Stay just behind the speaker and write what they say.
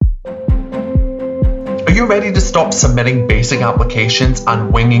you ready to stop submitting basic applications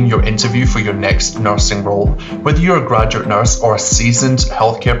and winging your interview for your next nursing role? Whether you're a graduate nurse or a seasoned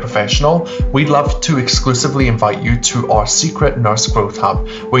healthcare professional, we'd love to exclusively invite you to our secret Nurse Growth Hub,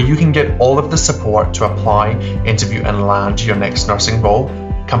 where you can get all of the support to apply, interview, and land your next nursing role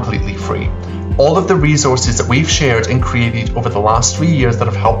completely free. All of the resources that we've shared and created over the last 3 years that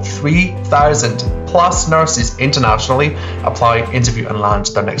have helped 3,000 plus nurses internationally apply, interview, and land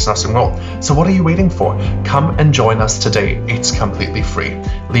their next nursing role. So what are you waiting for? Come and join us today. It's completely free.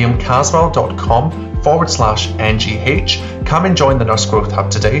 liamcaswell.com/NGH. Come and join the Nurse Growth Hub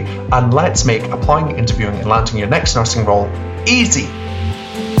today, and let's make applying, interviewing, and landing your next nursing role easy.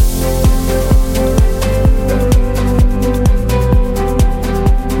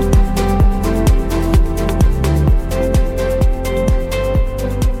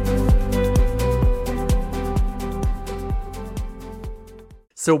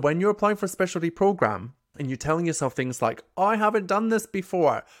 So when you're applying for a specialty program and you're telling yourself things like, I haven't done this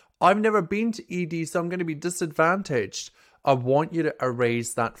before, I've never been to ED, so I'm going to be disadvantaged, I want you to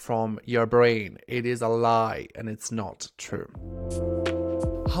erase that from your brain. It is a lie and it's not true.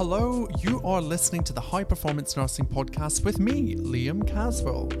 Hello, you are listening to the High Performance Nursing Podcast with me, Liam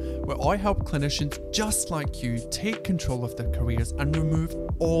Caswell, where I help clinicians just like you take control of their careers and remove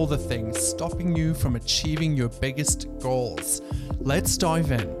all the things stopping you from achieving your biggest goals. Let's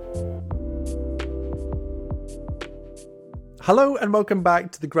dive in. Hello and welcome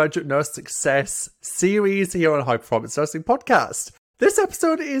back to the Graduate Nurse Success Series here on High Performance Nursing Podcast. This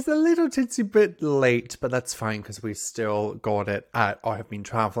episode is a little tinsy bit late, but that's fine because we still got it I have been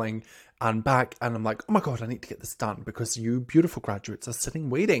traveling and back, and I'm like, oh my God, I need to get this done because you beautiful graduates are sitting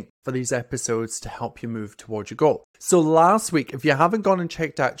waiting for these episodes to help you move towards your goal. So last week, if you haven't gone and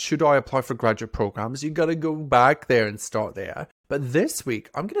checked out, should I apply for graduate programs, you got to go back there and start there. But this week,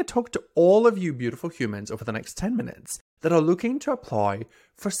 I'm going to talk to all of you beautiful humans over the next 10 minutes that are looking to apply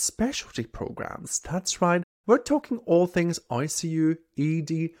for specialty programs. That's right. We're talking all things ICU,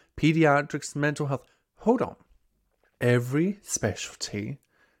 ED, pediatrics, mental health. Hold on. Every specialty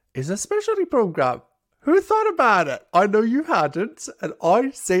is a specialty program. Who thought about it? I know you hadn't, and I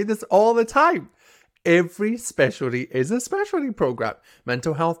say this all the time. Every specialty is a specialty program.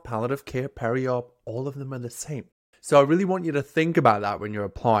 Mental health, palliative care, peri-op, all of them are the same. So I really want you to think about that when you're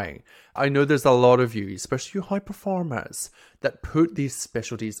applying. I know there's a lot of you, especially you high performers, that put these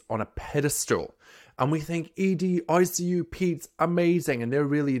specialties on a pedestal. And we think ED, ICU, PEDS, amazing. And they're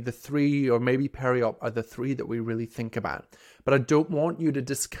really the three, or maybe peri-op are the three that we really think about. But I don't want you to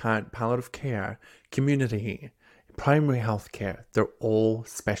discount palliative care, community, primary health care. They're all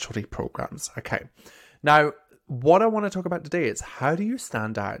specialty programs. Okay. Now, what I want to talk about today is how do you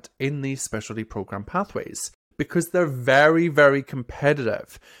stand out in these specialty program pathways? Because they're very, very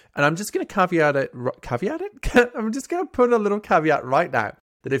competitive. And I'm just going to caveat it? I'm just going to put a little caveat right now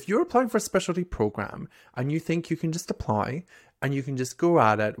that if you're applying for a specialty program and you think you can just apply and you can just go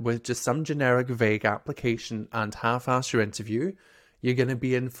at it with just some generic vague application and half-ass your interview, you're going to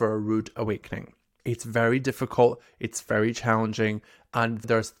be in for a rude awakening. It's very difficult, it's very challenging, and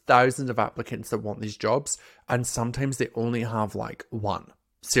there's thousands of applicants that want these jobs, and sometimes they only have like one.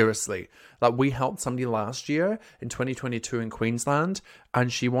 Seriously, like we helped somebody last year in 2022 in Queensland,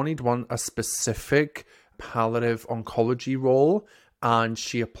 and she wanted a specific palliative oncology role, and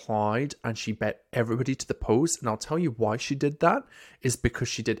she applied and she bet everybody to the post. And I'll tell you why she did that is because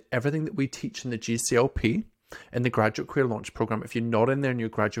she did everything that we teach in the GCLP in the Graduate Career Launch Program. If you're not in there and you're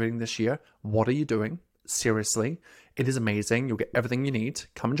graduating this year, what are you doing? Seriously, it is amazing. You'll get everything you need.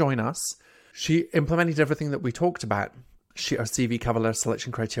 Come join us. She implemented everything that we talked about. Our CV, cover letter,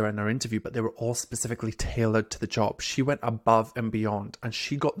 selection criteria in our interview, but they were all specifically tailored to the job. She went above and beyond, and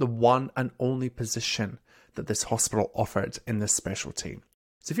she got the one and only position that this hospital offered in this specialty.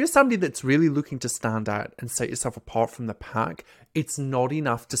 So if you're somebody that's really looking to stand out and set yourself apart from the pack, it's not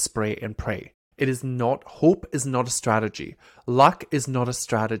enough to spray and pray. Hope is not a strategy. Luck is not a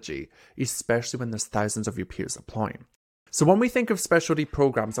strategy, especially when there's thousands of your peers applying. So when we think of specialty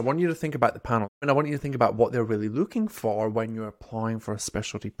programs, I want you to think about the panel, and I want you to think about what they're really looking for when you're applying for a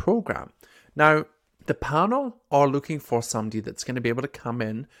specialty program. Now, the panel are looking for somebody that's going to be able to come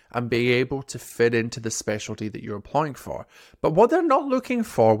in and be able to fit into the specialty that you're applying for. But what they're not looking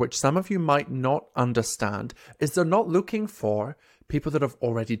for, which some of you might not understand, is they're not looking for people that have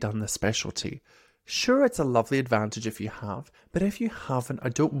already done the specialty. Sure, it's a lovely advantage if you have, but if you haven't, I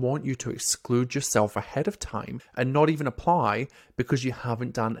don't want you to exclude yourself ahead of time and not even apply because you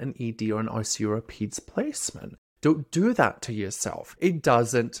haven't done an ED or an ICU or a PEDS placement. Don't do that to yourself. It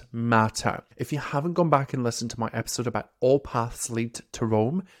doesn't matter. If you haven't gone back and listened to my episode about All Paths Lead to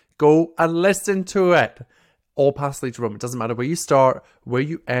Rome, go and listen to it. All paths lead to Rome. It doesn't matter where you start, where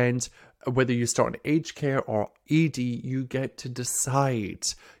you end, whether you start in aged care or ED, you get to decide.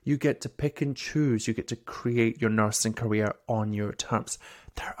 You get to pick and choose. You get to create your nursing career on your terms.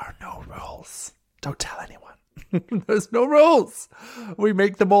 There are no rules. Don't tell anyone. There's no rules. We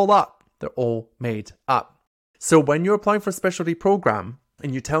make them all up. They're all made up. So when you're applying for a specialty program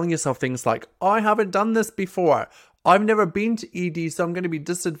and you're telling yourself things like, I haven't done this before, I've never been to ED, so I'm going to be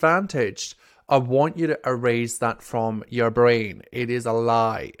disadvantaged, I want you to erase that from your brain. It is a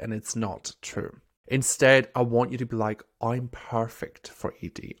lie and it's not true. Instead, I want you to be like, I'm perfect for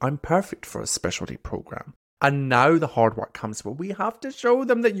ED. I'm perfect for a specialty program. And now the hard work comes. Well, we have to show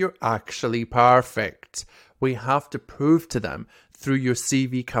them that you're actually perfect. We have to prove to them through your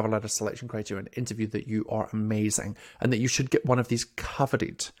CV, cover letter, selection criteria, and interview that you are amazing and that you should get one of these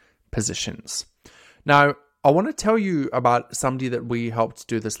coveted positions. Now, I want to tell you about somebody that we helped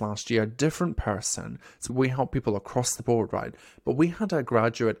do this last year, a different person. So we help people across the board, right? But we had a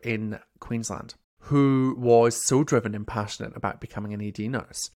graduate in Queensland who was so driven and passionate about becoming an ED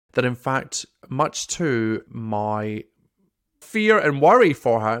nurse that, in fact, much to my fear and worry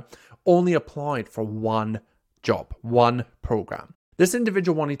for her, only applied for one job, one program. This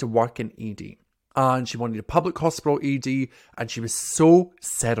individual wanted to work in ED. And she wanted a public hospital ED, and she was so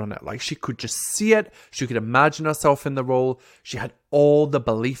set on it. Like, she could just see it. She could imagine herself in the role. She had all the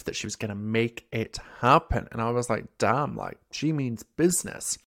belief that she was going to make it happen. And I was like, damn, like, she means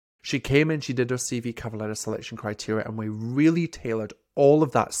business. She came in, she did her CV, cover letter, selection criteria, and we really tailored all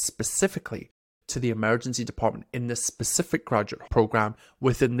of that specifically to the emergency department in this specific graduate program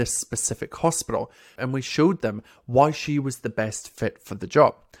within this specific hospital. And we showed them why she was the best fit for the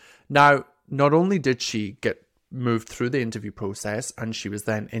job. Now, not only did she get moved through the interview process and she was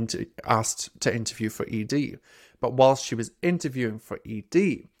then asked to interview for ED, but whilst she was interviewing for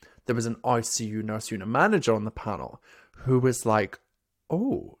ED, there was an ICU nurse unit manager on the panel who was like,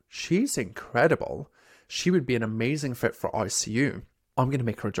 oh, she's incredible. She would be an amazing fit for ICU. I'm going to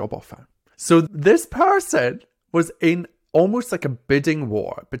make her a job offer. So this person was in almost like a bidding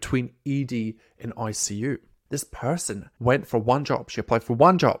war between ED and ICU. This person went for one job. She applied for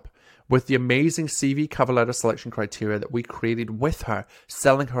one job with the amazing CV, cover letter, selection criteria that we created with her,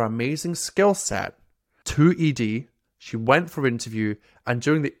 selling her amazing skill set to ED. She went for interview, and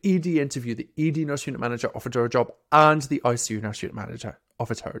during the ED interview, the ED nurse unit manager offered her a job and the ICU nurse unit manager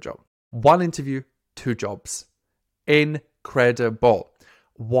offered her a job. One interview, two jobs. Incredible.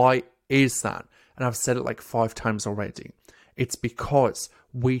 Why is that? And I've said it like 5 times already. It's because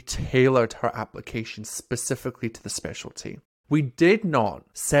we tailored her application specifically to the specialty. We did not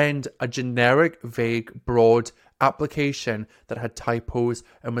send a generic, vague, broad application that had typos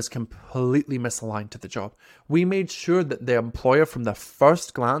and was completely misaligned to the job. We made sure that the employer from the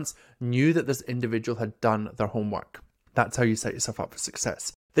first glance knew that this individual had done their homework. That's how you set yourself up for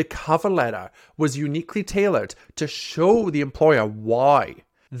success. The cover letter was uniquely tailored to show the employer why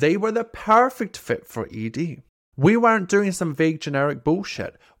they were the perfect fit for ED. We weren't doing some vague generic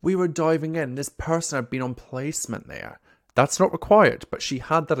bullshit. We were diving in. This person had been on placement there. That's not required, but she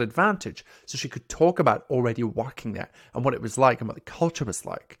had that advantage, so she could talk about already working there and what it was like and what the culture was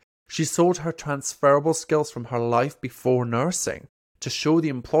like. She sold her transferable skills from her life before nursing to show the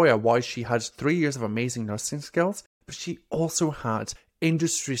employer why she had 3 years of amazing nursing skills, but she also had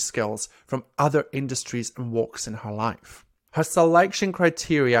industry skills from other industries and walks in her life. Her selection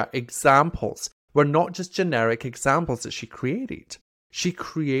criteria examples were not just generic examples that she created. She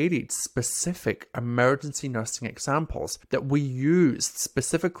created specific emergency nursing examples that we used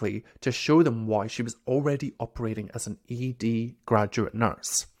specifically to show them why she was already operating as an ED graduate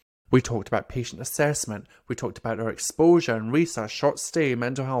nurse. We talked about patient assessment. We talked about her exposure and resus, short stay,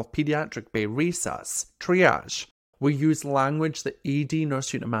 mental health, pediatric bay, resus, triage. We used language that ED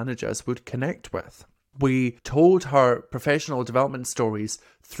nurse unit managers would connect with. We told her professional development stories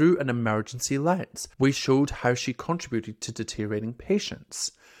through an emergency lens. We showed how she contributed to deteriorating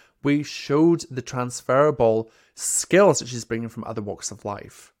patients. We showed the transferable skills that she's bringing from other walks of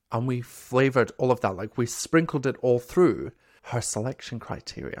life. And we flavored all of that, like we sprinkled it all through her selection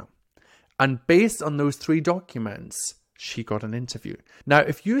criteria. And based on those 3 documents, she got an interview. Now,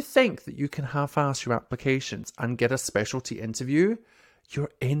 if you think that you can half-ass your applications and get a specialty interview,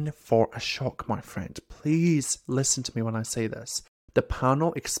 you're in for a shock, my friend. Please listen to me when I say this. The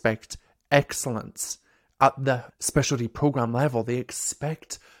panel expect excellence at the specialty program level. They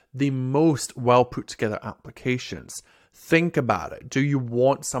expect the most well put together applications. Think about it. Do you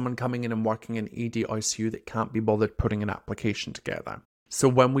want someone coming in and working in ED ICU that can't be bothered putting an application together? So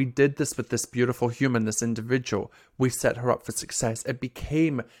when we did this with this beautiful human, this individual, we set her up for success. It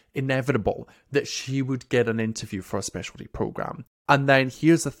became inevitable that she would get an interview for a specialty program. And then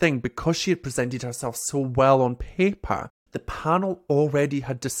here's the thing, because she had presented herself so well on paper, the panel already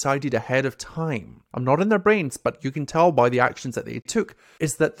had decided ahead of time. I'm not in their brains, but you can tell by the actions that they took,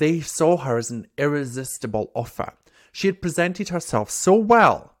 is that they saw her as an irresistible offer. She had presented herself so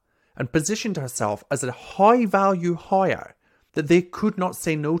well and positioned herself as a high value hire that they could not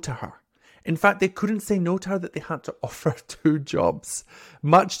say no to her. In fact, they couldn't say no to her that they had to offer 2 jobs,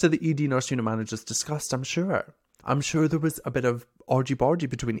 much to the ED nurse unit manager's disgust, I'm sure. I'm sure there was a bit of argy-bargy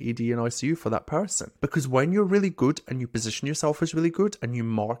between ED and ICU for that person. Because when you're really good and you position yourself as really good and you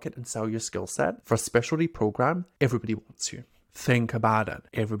market and sell your skill set for a specialty program, everybody wants you. Think about it.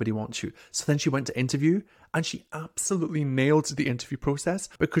 Everybody wants you. So then she went to interview and she absolutely nailed the interview process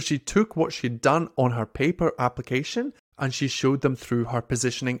because she took what she'd done on her paper application and she showed them through her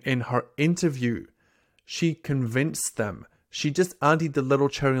positioning in her interview. She convinced them. She just added the little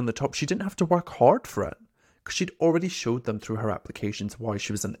cherry on the top. She didn't have to work hard for it because she'd already showed them through her applications why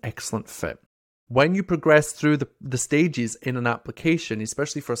she was an excellent fit. When you progress through the stages in an application,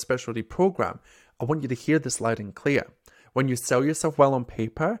 especially for a specialty program, I want you to hear this loud and clear. When you sell yourself well on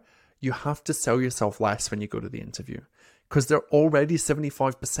paper, you have to sell yourself less when you go to the interview because they're already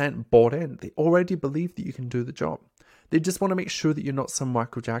 75% bought in. They already believe that you can do the job. They just want to make sure that you're not some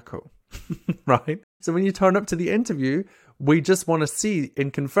wacko jacko, right? So when you turn up to the interview, we just want to see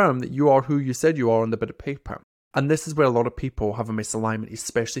and confirm that you are who you said you are on the bit of paper. And this is where a lot of people have a misalignment,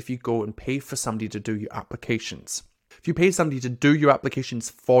 especially if you go and pay for somebody to do your applications. If you pay somebody to do your applications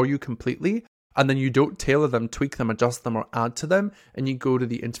for you completely, and then you don't tailor them, tweak them, adjust them, or add to them, and you go to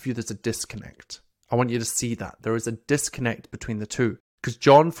the interview, there's a disconnect. I want you to see that. There is a disconnect between the two. Because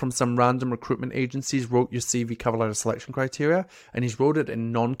John from some random recruitment agencies wrote your CV cover letter selection criteria, and he's wrote it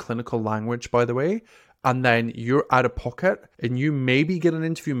in non-clinical language, by the way. And then you're out of pocket, and you maybe get an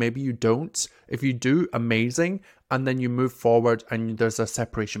interview, maybe you don't. If you do, amazing. And then you move forward, and there's a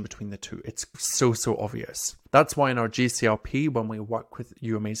separation between the two. It's so obvious. That's why in our GCLP, when we work with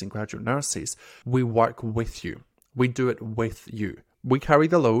you amazing graduate nurses, we work with you. We do it with you. We carry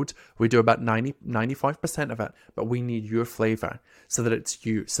the load. We do about 95% of it, but we need your flavor so that it's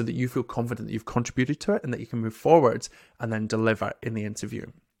you, so that you feel confident that you've contributed to it and that you can move forward and then deliver in the interview.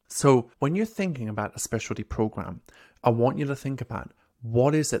 So when you're thinking about a specialty program, I want you to think about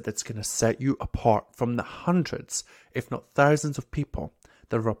what is it that's going to set you apart from the hundreds, if not thousands of people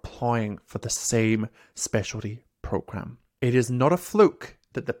that are applying for the same specialty program. It is not a fluke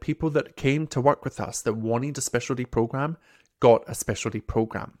that the people that came to work with us that wanted a specialty program got a specialty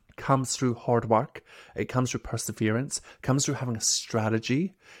program. It comes through hard work, it comes through perseverance, it comes through having a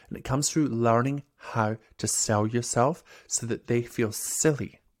strategy, and it comes through learning how to sell yourself so that they feel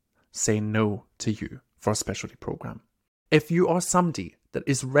silly saying no to you for a specialty program. If you are somebody that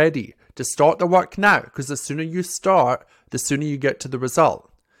is ready to start the work now, because the sooner you start, the sooner you get to the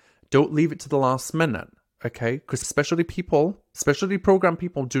result. Don't leave it to the last minute, okay? Because specialty program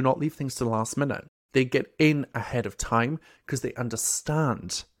people do not leave things to the last minute. They get in ahead of time because they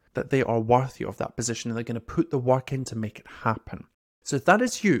understand that they are worthy of that position and they're going to put the work in to make it happen. So if that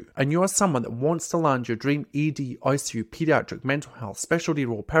is you and you are someone that wants to land your dream ED, ICU, pediatric, mental health, specialty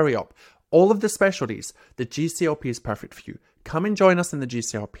role, peri-op, all of the specialties, the GCLP is perfect for you. Come and join us in the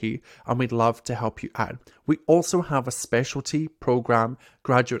GCLP and we'd love to help you out. We also have a specialty program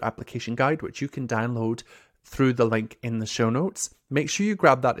graduate application guide which you can download through the link in the show notes. Make sure you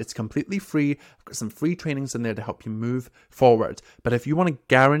grab that. It's completely free. I've got some free trainings in there to help you move forward. But if you want to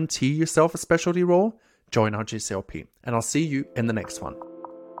guarantee yourself a specialty role, join our GCLP. And I'll see you in the next one.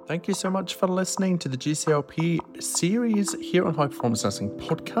 Thank you so much for listening to the GCLP series here on High Performance Nursing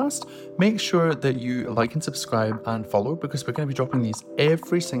Podcast. Make sure that you like and subscribe and follow because we're going to be dropping these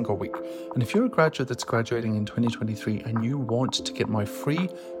every single week. And if you're a graduate that's graduating in 2023 and you want to get my free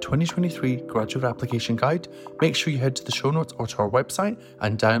 2023 graduate application guide, make sure you head to the show notes or to our website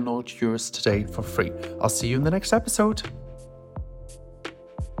and download yours today for free. I'll see you in the next episode.